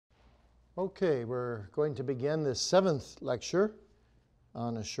Okay, we're going to begin the 7th lecture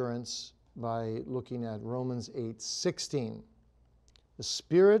on assurance by looking at Romans 8:16. The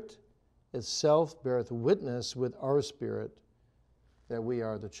Spirit itself beareth witness with our spirit that we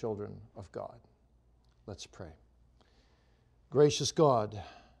are the children of God. Let's pray. Gracious God,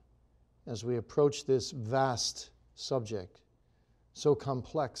 as we approach this vast subject, so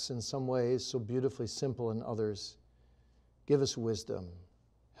complex in some ways, so beautifully simple in others, give us wisdom.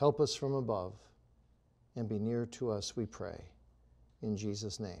 Help us from above and be near to us, we pray. In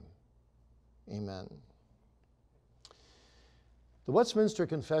Jesus' name, amen. The Westminster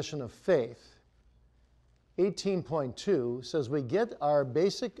Confession of Faith, 18.2, says we get our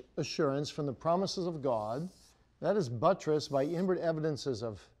basic assurance from the promises of God. That is buttressed by inward evidences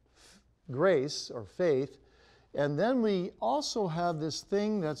of grace or faith. And then we also have this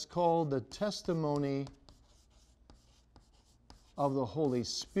thing that's called the testimony of the Holy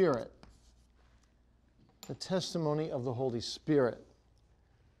Spirit. The testimony of the Holy Spirit.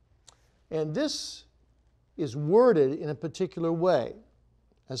 And this is worded in a particular way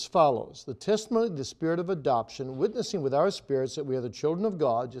as follows. The testimony of the Spirit of adoption, witnessing with our spirits that we are the children of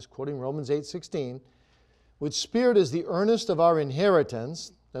God, just quoting Romans 8:16, which Spirit is the earnest of our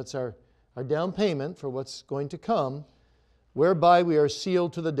inheritance, that's our down payment for what's going to come, whereby we are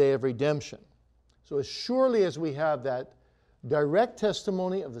sealed to the day of redemption. So as surely as we have that direct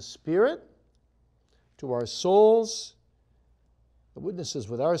testimony of the Spirit to our souls, the witnesses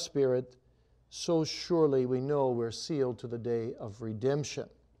with our spirit, so surely we know we're sealed to the day of redemption.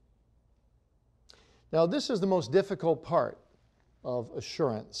 Now, this is the most difficult part of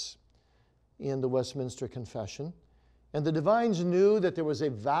assurance in the Westminster Confession. And the divines knew that there was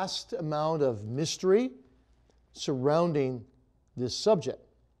a vast amount of mystery surrounding this subject.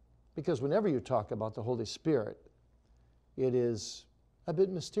 Because whenever you talk about the Holy Spirit, it is a bit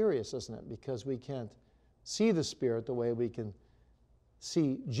mysterious, isn't it? Because we can't see the Spirit the way we can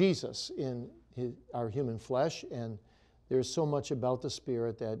see Jesus in our human flesh, and there's so much about the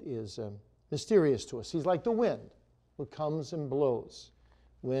Spirit that is mysterious to us. He's like the wind who comes and blows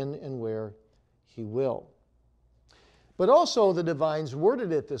when and where He will. But also the divines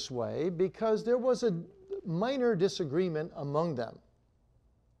worded it this way because there was a minor disagreement among them.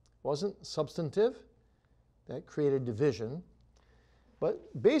 It wasn't substantive. That created division.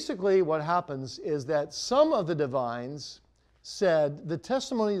 But basically what happens is that some of the divines said the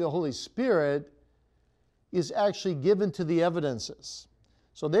testimony of the Holy Spirit is actually given to the evidences.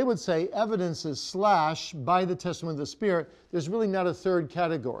 So they would say evidences / by the testimony of the Spirit. There's really not a third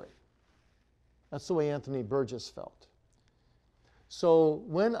category. That's the way Anthony Burgess felt. So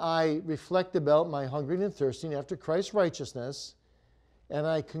when I reflect about my hungering and thirsting after Christ's righteousness, and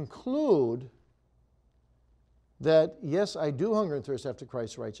I conclude that, yes, I do hunger and thirst after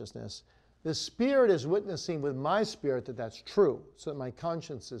Christ's righteousness, the Spirit is witnessing with my spirit that that's true, so that my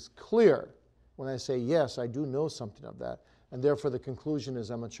conscience is clear when I say, yes, I do know something of that, and therefore the conclusion is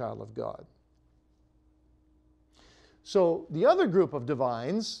I'm a child of God. So the other group of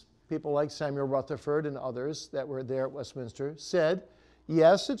divines, people like Samuel Rutherford and others that were there at Westminster, said,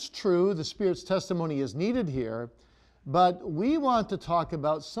 yes, it's true, the Spirit's testimony is needed here, but we want to talk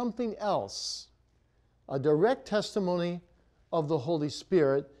about something else. A direct testimony of the Holy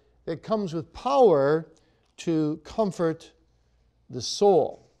Spirit that comes with power to comfort the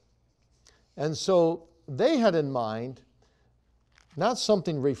soul. And so they had in mind not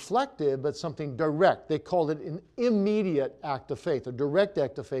something reflective, but something direct. They called it an immediate act of faith, a direct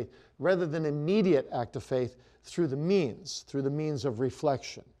act of faith, rather than an immediate act of faith through the means of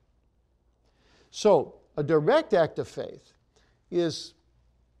reflection. So a direct act of faith is,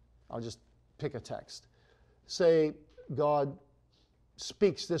 I'll just pick a text. Say, God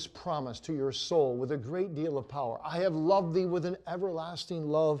speaks this promise to your soul with a great deal of power. I have loved thee with an everlasting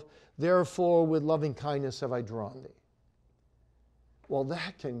love, therefore with loving kindness have I drawn thee. Well,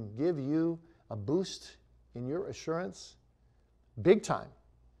 that can give you a boost in your assurance big time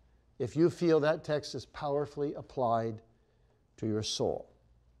if you feel that text is powerfully applied to your soul.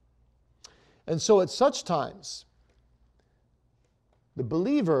 And so at such times, the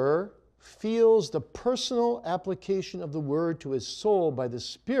believer feels the personal application of the word to his soul by the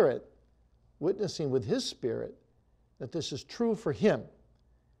Spirit, witnessing with his spirit that this is true for him.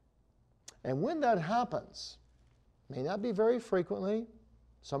 And when that happens, may not be very frequently,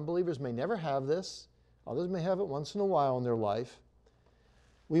 some believers may never have this, others may have it once in a while in their life,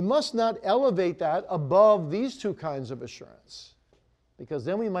 we must not elevate that above these two kinds of assurance, because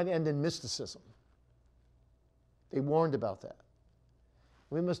then we might end in mysticism. They warned about that.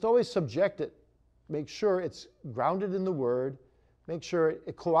 We must always subject it, make sure it's grounded in the Word, make sure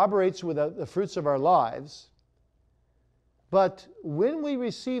it corroborates with the fruits of our lives. But when we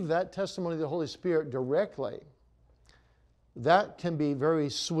receive that testimony of the Holy Spirit directly, that can be very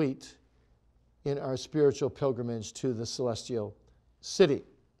sweet in our spiritual pilgrimage to the celestial city.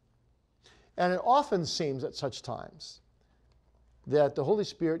 And it often seems at such times that the Holy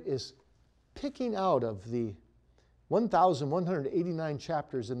Spirit is picking out of the 1,189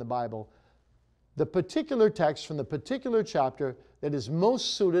 chapters in the Bible the particular text from the particular chapter that is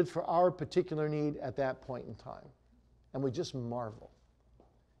most suited for our particular need at that point in time. And we just marvel.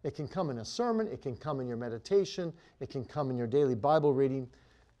 It can come in a sermon, it can come in your meditation, it can come in your daily Bible reading,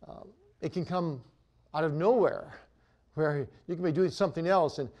 it can come out of nowhere, where you can be doing something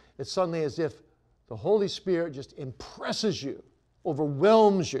else and it's suddenly as if the Holy Spirit just impresses you,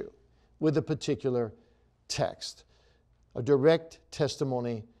 overwhelms you with a particular text, a direct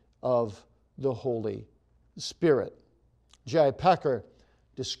testimony of the Holy Spirit. J.I. Packer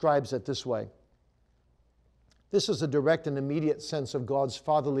describes it this way. This is a direct and immediate sense of God's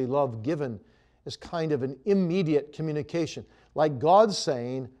fatherly love given as kind of an immediate communication, like God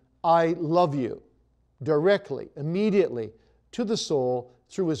saying, I love you, directly, immediately, to the soul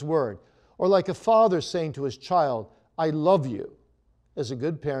through His Word. Or like a father saying to his child, I love you, as a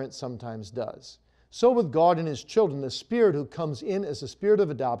good parent sometimes does. So with God and His children, the Spirit who comes in as the Spirit of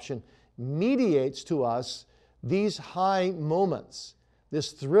adoption mediates to us these high moments,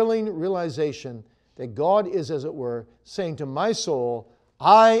 this thrilling realization that God is, as it were, saying to my soul,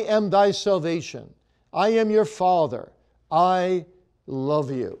 I am thy salvation. I am your Father. I love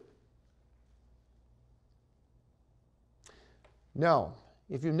you. Now,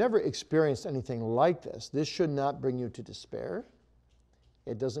 if you've never experienced anything like this should not bring you to despair.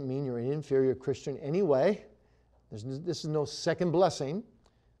 It doesn't mean you're an inferior Christian anyway. This is no second blessing.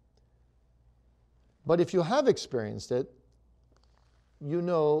 But if you have experienced it, you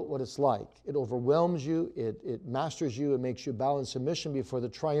know what it's like. It overwhelms you, it masters you, it makes you bow in submission before the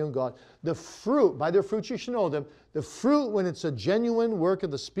triune God. The fruit, by their fruits you should know them, the fruit when it's a genuine work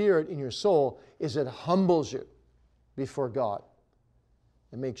of the Spirit in your soul is it humbles you before God.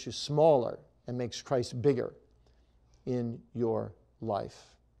 It makes you smaller and makes Christ bigger in your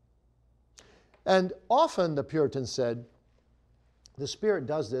life. And often, the Puritans said, the Spirit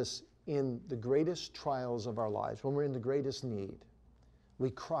does this in the greatest trials of our lives, when we're in the greatest need.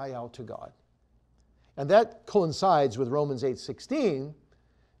 We cry out to God. And that coincides with Romans 8:16,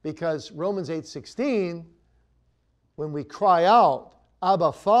 because Romans 8:16, when we cry out,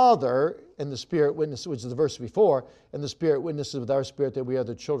 Abba, Father, and the Spirit witnesses, which is the verse before, and the Spirit witnesses with our spirit that we are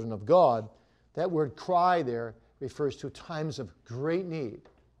the children of God, that word cry there refers to times of great need.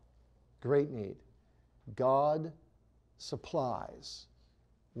 Great need. God supplies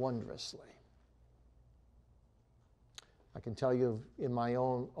wondrously. I can tell you in my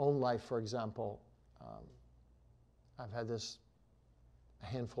own life, for example, I've had this a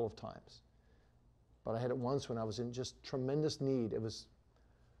handful of times. But I had it once when I was in just tremendous need. It was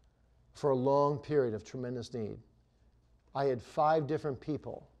for a long period of tremendous need. I had 5 different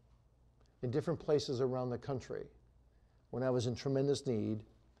people in different places around the country when I was in tremendous need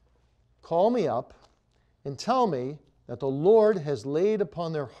call me up and tell me that the Lord has laid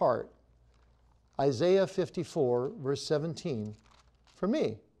upon their heart Isaiah 54, verse 17, for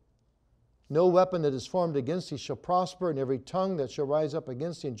me. No weapon that is formed against thee shall prosper, and every tongue that shall rise up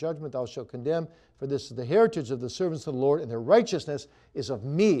against thee in judgment thou shalt condemn. For this is the heritage of the servants of the Lord, and their righteousness is of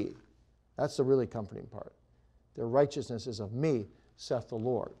me. That's the really comforting part. Their righteousness is of me, saith the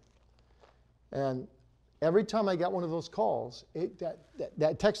Lord. And every time I got one of those calls,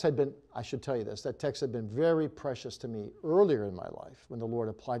 that text had been, I should tell you this, that text had been very precious to me earlier in my life when the Lord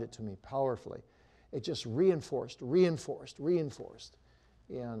applied it to me powerfully. It just reinforced.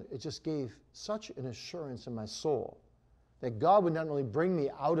 And it just gave such an assurance in my soul that God would not only bring me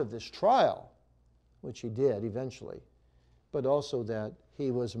out of this trial, which He did eventually, but also that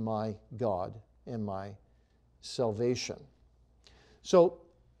He was my God and my salvation. So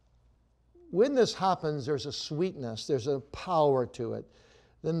when this happens, there's a sweetness, there's a power to it.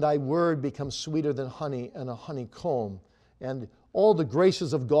 Then thy word becomes sweeter than honey and a honeycomb. And all the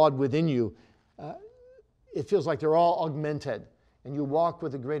graces of God within you, it feels like they're all augmented. And you walk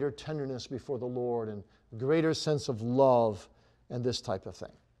with a greater tenderness before the Lord and a greater sense of love and this type of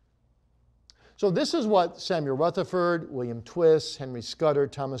thing. So this is what Samuel Rutherford, William Twiss, Henry Scudder,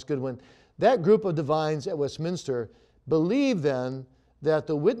 Thomas Goodwin, that group of divines at Westminster believed then that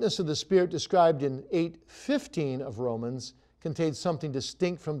the witness of the Spirit described in 8:15 of Romans contained something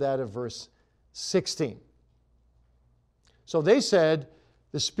distinct from that of verse 16. So they said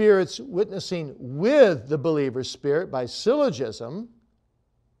The Spirit's witnessing with the believer's spirit by syllogism,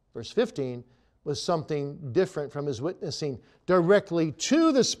 verse 15, was something different from his witnessing directly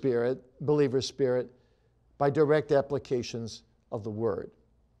to the Spirit, believer's spirit, by direct applications of the Word.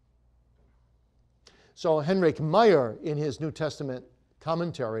 So Henrik Meyer, in his New Testament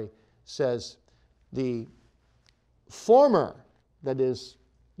commentary, says the former, that is,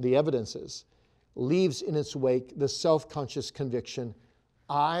 the evidences, leaves in its wake the self-conscious conviction,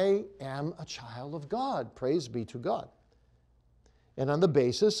 I am a child of God. Praise be to God. And on the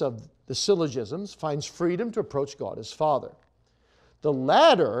basis of the syllogisms, finds freedom to approach God as Father. The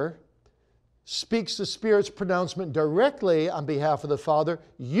latter speaks the Spirit's pronouncement directly on behalf of the Father,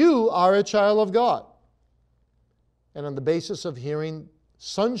 you are a child of God. And on the basis of hearing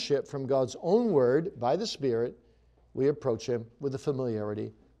sonship from God's own word by the Spirit, we approach Him with the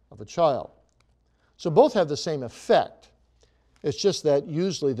familiarity of a child. So both have the same effect. It's just that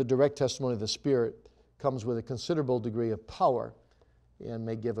usually the direct testimony of the Spirit comes with a considerable degree of power and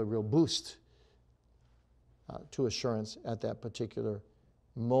may give a real boost to assurance at that particular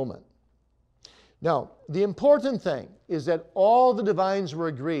moment. Now, the important thing is that all the divines were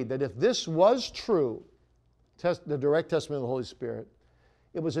agreed that if this was true, the direct testimony of the Holy Spirit,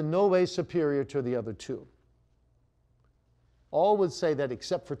 it was in no way superior to the other two. All would say that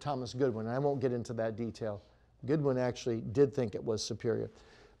except for Thomas Goodwin, and I won't get into that detail. Goodwin actually did think it was superior.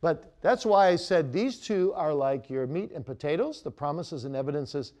 But that's why I said these two are like your meat and potatoes, the promises and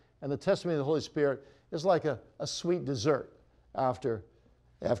evidences, and the testimony of the Holy Spirit is like a sweet dessert after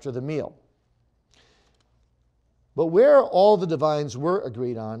the meal. But where all the divines were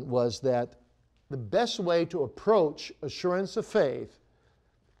agreed on was that the best way to approach assurance of faith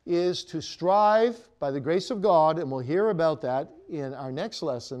is to strive by the grace of God, and we'll hear about that in our next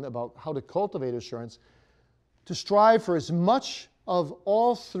lesson about how to cultivate assurance, to strive for as much of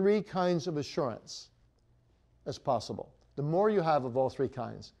all three kinds of assurance as possible. The more you have of all three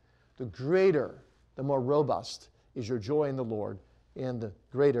kinds, the greater, the more robust is your joy in the Lord, and the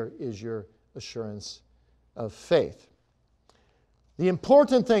greater is your assurance of faith. The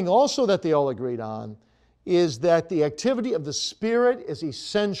important thing also that they all agreed on is that the activity of the Spirit is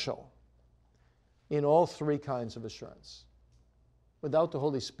essential in all three kinds of assurance. Without the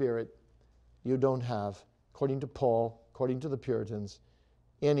Holy Spirit, you don't have, according to Paul, according to the Puritans,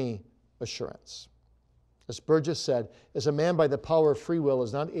 any assurance. As Burgess said, as a man by the power of free will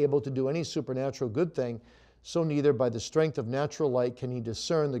is not able to do any supernatural good thing, so neither by the strength of natural light can he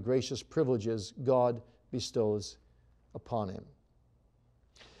discern the gracious privileges God bestows upon him.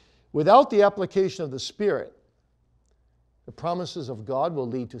 Without the application of the Spirit, the promises of God will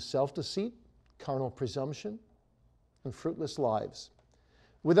lead to self-deceit, carnal presumption, and fruitless lives.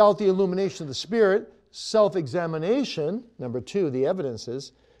 Without the illumination of the Spirit, self-examination, number two, the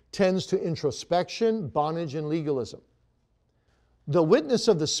evidences, tends to introspection, bondage, and legalism. The witness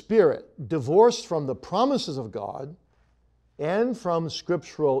of the Spirit, divorced from the promises of God and from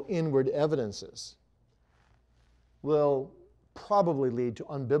scriptural inward evidences, will probably lead to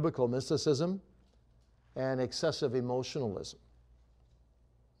unbiblical mysticism and excessive emotionalism.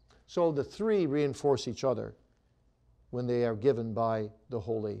 So the three reinforce each other when they are given by the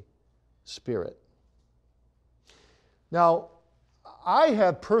Holy Spirit. Now, I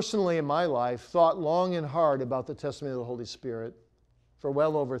have personally in my life thought long and hard about the testimony of the Holy Spirit for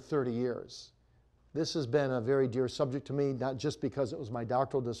well over 30 years. This has been a very dear subject to me, not just because it was my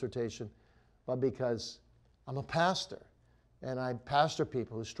doctoral dissertation, but because I'm a pastor, and I pastor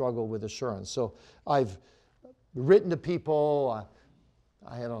people who struggle with assurance. So I've written to people.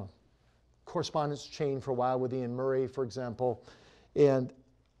 I had a correspondence chain for a while with Ian Murray, for example, and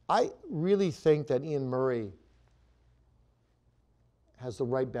I really think that Ian Murray has the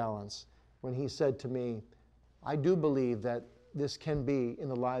right balance when he said to me, I do believe that this can be in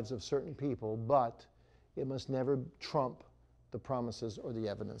the lives of certain people, but it must never trump the promises or the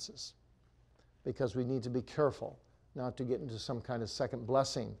evidences, because we need to be careful not to get into some kind of second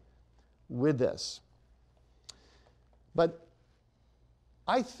blessing with this. But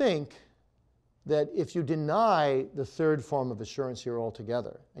I think that if you deny the third form of assurance here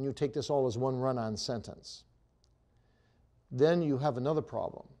altogether, and you take this all as one run-on sentence, then you have another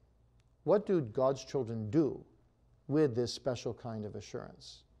problem. What do God's children do with this special kind of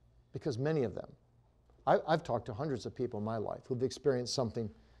assurance? Because many of them, I've talked to hundreds of people in my life who've experienced something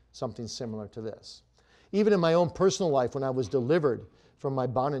similar to this. Even in my own personal life, when I was delivered from my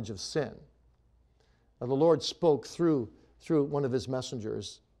bondage of sin, the Lord spoke through one of His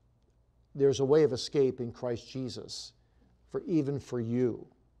messengers, there's a way of escape in Christ Jesus, even for you,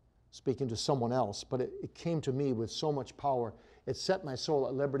 speaking to someone else. But it came to me with so much power. it set my soul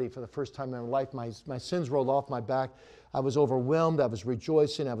at liberty for the first time in my life. My sins rolled off my back. I was overwhelmed. I was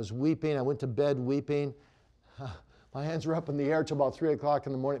rejoicing. I was weeping. I went to bed weeping. My hands were up in the air till about 3 o'clock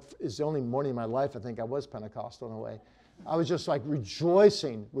in the morning. It's the only morning in my life I think I was Pentecostal in a way. I was just like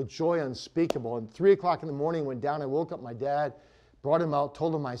rejoicing with joy unspeakable. And 3 o'clock in the morning went down. I woke up my dad, brought him out,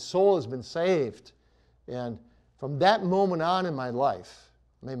 told him my soul has been saved. And from that moment on in my life,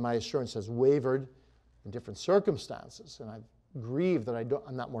 my assurance has wavered in different circumstances. And I've grieved that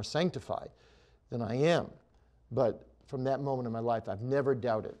I'm not more sanctified than I am. But from that moment in my life, I've never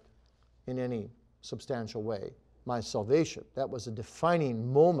doubted in any substantial way my salvation. That was a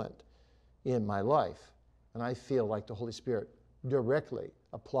defining moment in my life. And I feel like the Holy Spirit directly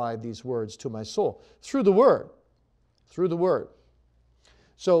applied these words to my soul through the Word. Through the Word.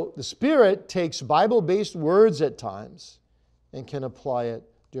 So the Spirit takes Bible-based words at times and can apply it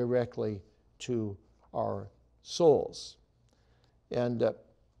directly to our souls. And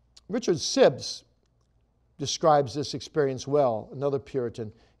Richard Sibbes describes this experience well, another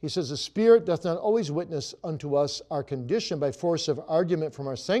Puritan. He says, the Spirit doth not always witness unto us our condition by force of argument from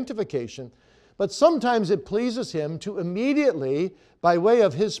our sanctification, but sometimes it pleases Him to immediately, by way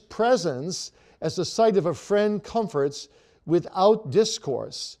of His presence, as the sight of a friend comforts without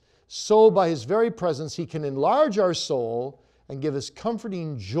discourse, so by His very presence He can enlarge our soul and give us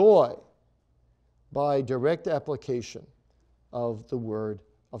comforting joy by direct application of the Word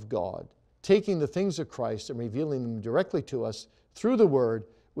of God, taking the things of Christ and revealing them directly to us through the Word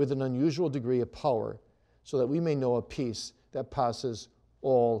with an unusual degree of power, so that we may know a peace that passes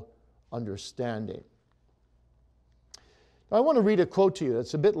all understanding. Now, I want to read a quote to you.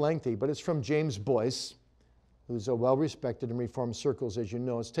 It's a bit lengthy, but it's from James Boyce, who's well-respected in Reformed circles, as you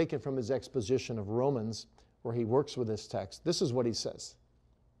know. It's taken from his exposition of Romans, where he works with this text. This is what he says.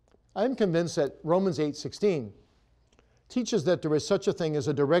 I am convinced that Romans 8:16 teaches that there is such a thing as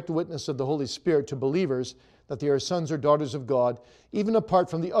a direct witness of the Holy Spirit to believers that they are sons or daughters of God, even apart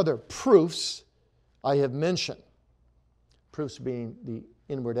from the other proofs I have mentioned. Proofs being the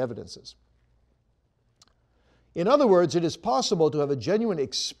inward evidences. In other words, it is possible to have a genuine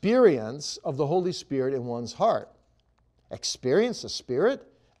experience of the Holy Spirit in one's heart. Experience the Spirit?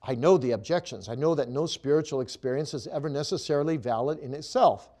 I know the objections. I know that no spiritual experience is ever necessarily valid in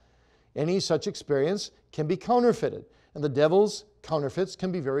itself. Any such experience can be counterfeited, and the devil's counterfeits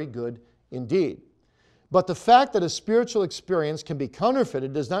can be very good indeed. But the fact that a spiritual experience can be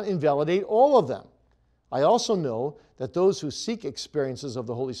counterfeited does not invalidate all of them. I also know that those who seek experiences of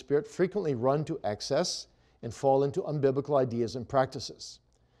the Holy Spirit frequently run to excess and fall into unbiblical ideas and practices.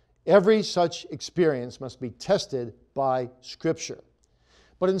 Every such experience must be tested by Scripture.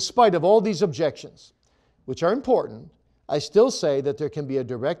 But in spite of all these objections, which are important, I still say that there can be a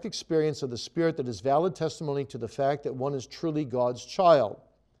direct experience of the Spirit that is valid testimony to the fact that one is truly God's child.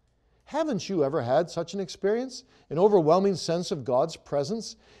 Haven't you ever had such an experience? An overwhelming sense of God's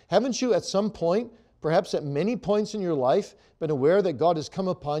presence? Haven't you at some point, perhaps at many points in your life, been aware that God has come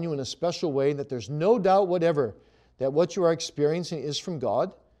upon you in a special way and that there's no doubt whatever that what you are experiencing is from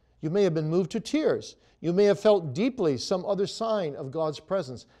God? You may have been moved to tears. You may have felt deeply some other sign of God's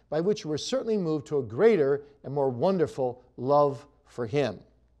presence, by which you were certainly moved to a greater and more wonderful love for Him.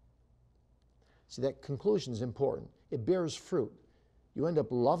 See, that conclusion is important. It bears fruit. You end up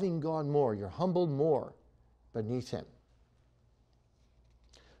loving God more. You're humbled more beneath Him.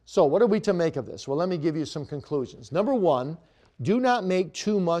 So what are we to make of this? Well, let me give you some conclusions. Number one, do not make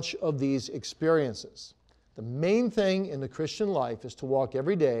too much of these experiences. The main thing in the Christian life is to walk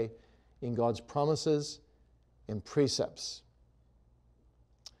every day in God's promises and precepts.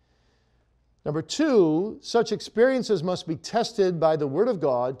 Number two, such experiences must be tested by the Word of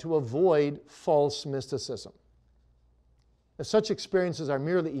God to avoid false mysticism. If such experiences are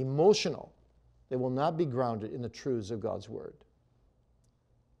merely emotional, they will not be grounded in the truths of God's Word.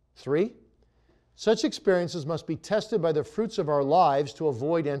 Three, such experiences must be tested by the fruits of our lives to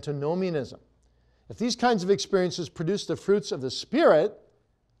avoid antinomianism. If these kinds of experiences produce the fruits of the Spirit,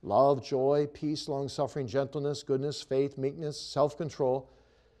 love, joy, peace, long-suffering, gentleness, goodness, faith, meekness, self-control,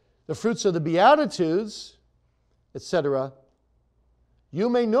 the fruits of the Beatitudes, etc., you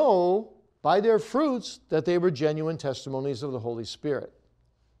may know by their fruits that they were genuine testimonies of the Holy Spirit.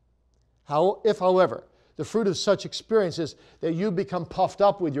 If, however, the fruit of such experiences that you become puffed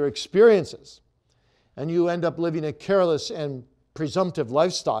up with your experiences and you end up living a careless and presumptive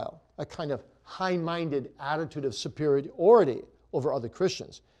lifestyle, a kind of high-minded attitude of superiority over other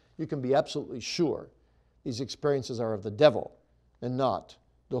Christians, you can be absolutely sure these experiences are of the devil and not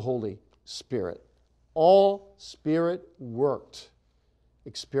the Holy Spirit. All Spirit-worked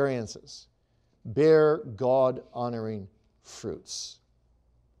experiences bear God-honoring fruits.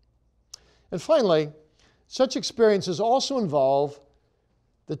 And finally, such experiences also involve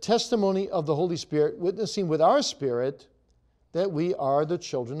the testimony of the Holy Spirit witnessing with our spirit that we are the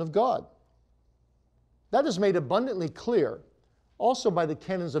children of God. That is made abundantly clear also by the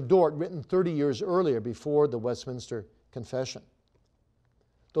Canons of Dort written 30 years earlier before the Westminster Confession.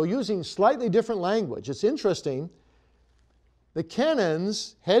 Though using slightly different language, it's interesting, the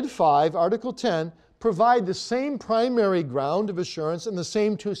Canons, Head 5, Article 10, provide the same primary ground of assurance and the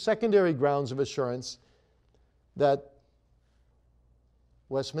same two secondary grounds of assurance that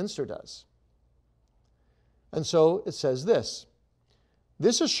Westminster does. And so it says this: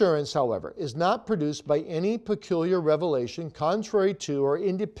 this assurance, however, is not produced by any peculiar revelation contrary to or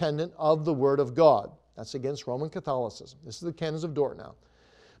independent of the Word of God. That's against Roman Catholicism. This is the Canons of Dort now.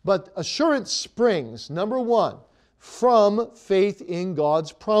 But assurance springs, number one, from faith in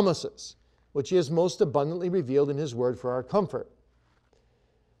God's promises, which He has most abundantly revealed in His Word for our comfort.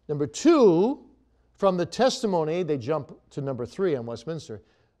 Number two, from the testimony, they jump to number 3 on Westminster,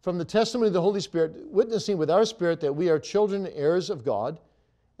 from the testimony of the Holy Spirit, witnessing with our spirit that we are children and heirs of God.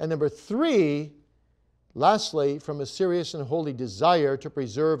 And number 3, lastly, from a serious and holy desire to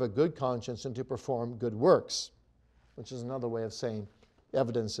preserve a good conscience and to perform good works, which is another way of saying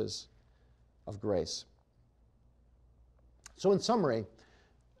evidences of grace. So in summary,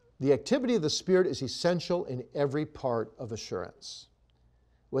 the activity of the Spirit is essential in every part of assurance.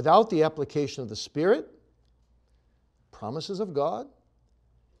 Without the application of the Spirit, promises of God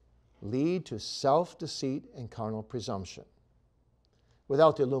lead to self-deceit and carnal presumption.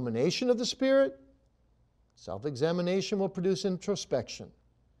 Without the illumination of the Spirit, self-examination will produce introspection.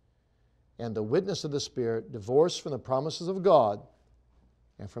 And the witness of the Spirit, divorced from the promises of God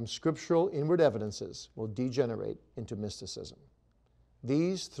and from scriptural inward evidences, will degenerate into mysticism.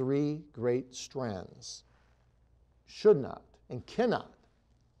 These 3 great strands should not and cannot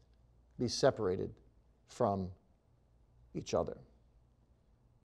be separated from each other.